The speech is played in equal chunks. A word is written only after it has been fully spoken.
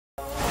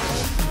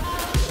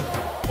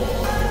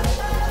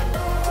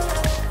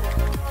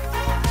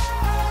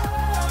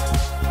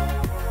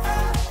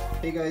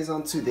Hey guys,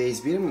 on today's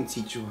video I'm going to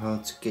teach you how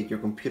to get your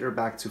computer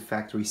back to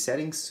factory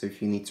settings. So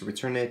if you need to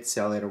return it,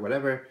 sell it, or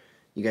whatever,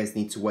 you guys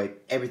need to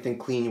wipe everything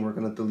clean. We're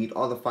going to delete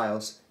all the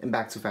files and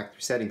back to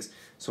factory settings.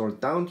 So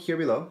down here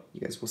below,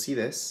 you guys will see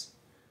this.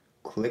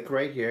 Click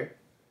right here.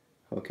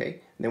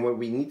 Okay, and then what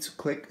we need to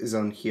click is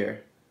on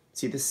here.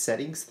 See the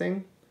settings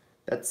thing?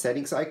 That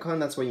settings icon,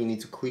 that's what you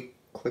need to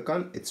click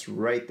on. It's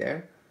right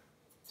there.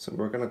 So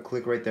we're going to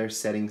click right there,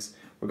 settings.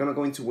 We're going to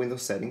go into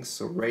Windows settings,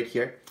 so right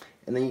here.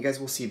 And then you guys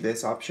will see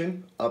this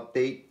option,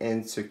 update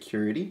and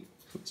security.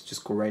 Let's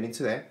just go right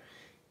into there.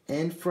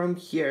 And from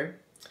here,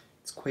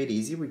 it's quite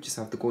easy. We just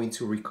have to go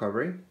into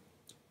recovery.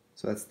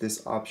 So that's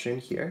this option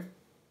here.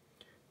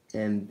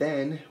 And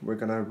then we're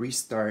gonna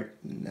restart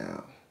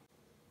now.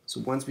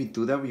 So once we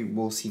do that, we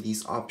will see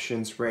these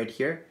options right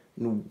here.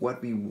 And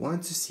what we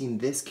want to see in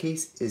this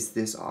case is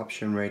this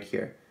option right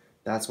here.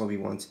 That's what we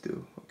want to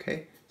do,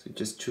 okay? So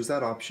just choose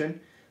that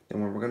option.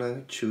 Then what we're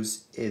gonna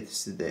choose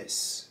is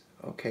this,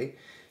 okay?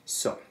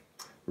 So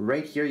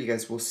right here you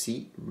guys will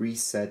see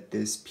reset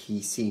this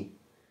PC.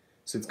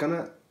 So it's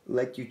gonna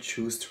let you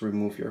choose to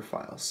remove your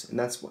files, and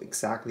that's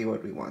exactly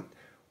what we want.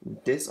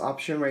 This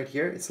option right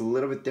here, it's a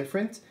little bit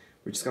different.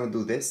 We're just gonna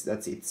do this.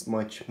 It's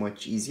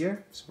much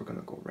easier. So we're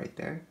gonna go right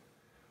there.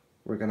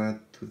 We're gonna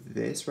do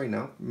this right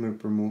now.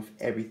 Remove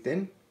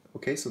everything.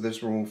 Okay, so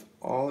just remove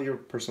all your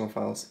personal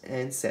files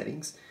and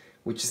settings,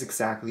 which is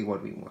exactly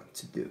what we want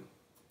to do.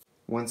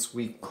 Once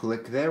we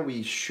click there,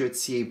 we should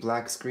see a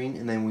black screen,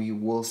 and then we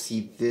will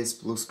see this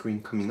blue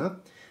screen coming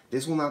up.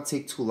 This will not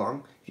take too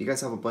long. If you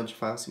guys have a bunch of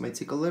files, it might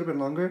take a little bit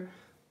longer,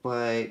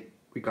 but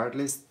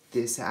regardless,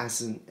 this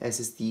has an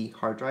SSD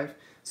hard drive,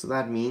 so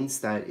that means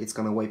that it's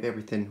gonna wipe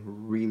everything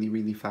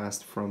really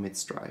fast from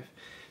its drive.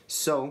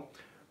 So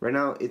right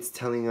now it's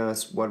telling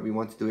us what we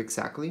want to do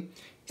exactly,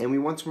 and we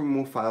want to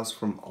remove files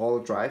from all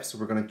drives, so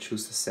we're gonna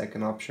choose the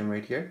second option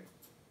right here.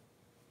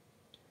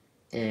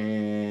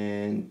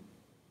 And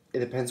it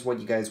depends what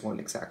you guys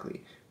want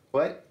exactly,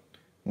 but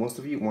most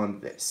of you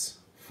want this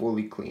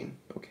fully clean,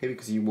 okay?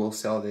 Because you will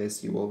sell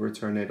this, you will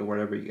return it, or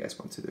whatever you guys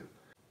want to do.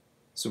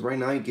 So right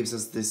now it gives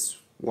us this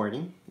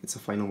warning. It's a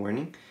final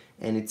warning,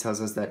 and it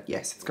tells us that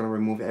yes, it's gonna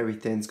remove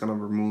everything. It's gonna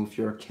remove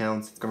your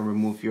accounts. It's gonna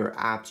remove your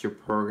apps, your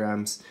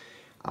programs,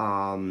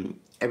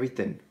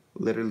 everything,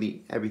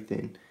 literally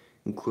everything,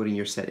 including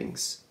your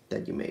settings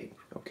that you made.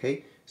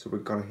 Okay, so we're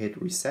gonna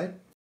hit reset.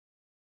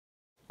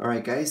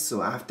 Alright guys,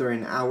 so after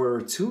an hour or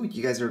two,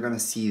 you guys are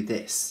gonna see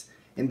this.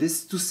 And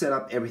this is to set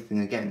up everything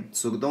again.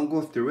 So don't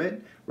go through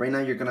it. Right now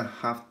you're gonna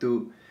have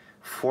to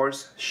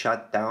force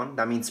shut down.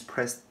 That means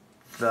press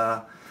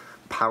the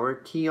power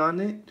key on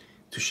it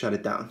to shut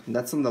it down. And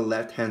that's on the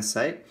left hand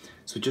side.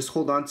 So just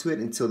hold on to it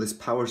until this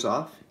powers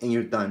off and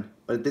you're done.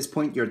 But at this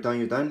point you're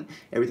done.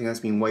 Everything has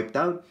been wiped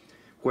out.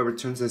 Whoever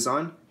turns this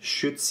on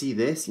should see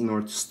this in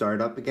order to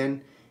start up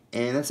again.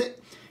 And that's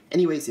it.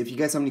 Anyways, if you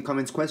guys have any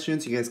comments,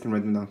 questions, you guys can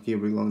write them down here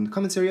below in the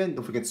comments area. And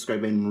don't forget to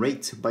subscribe and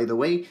rate. By the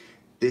way,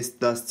 this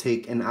does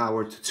take an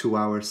hour to 2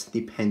 hours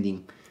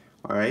depending.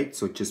 Alright,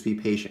 so just be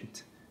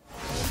patient.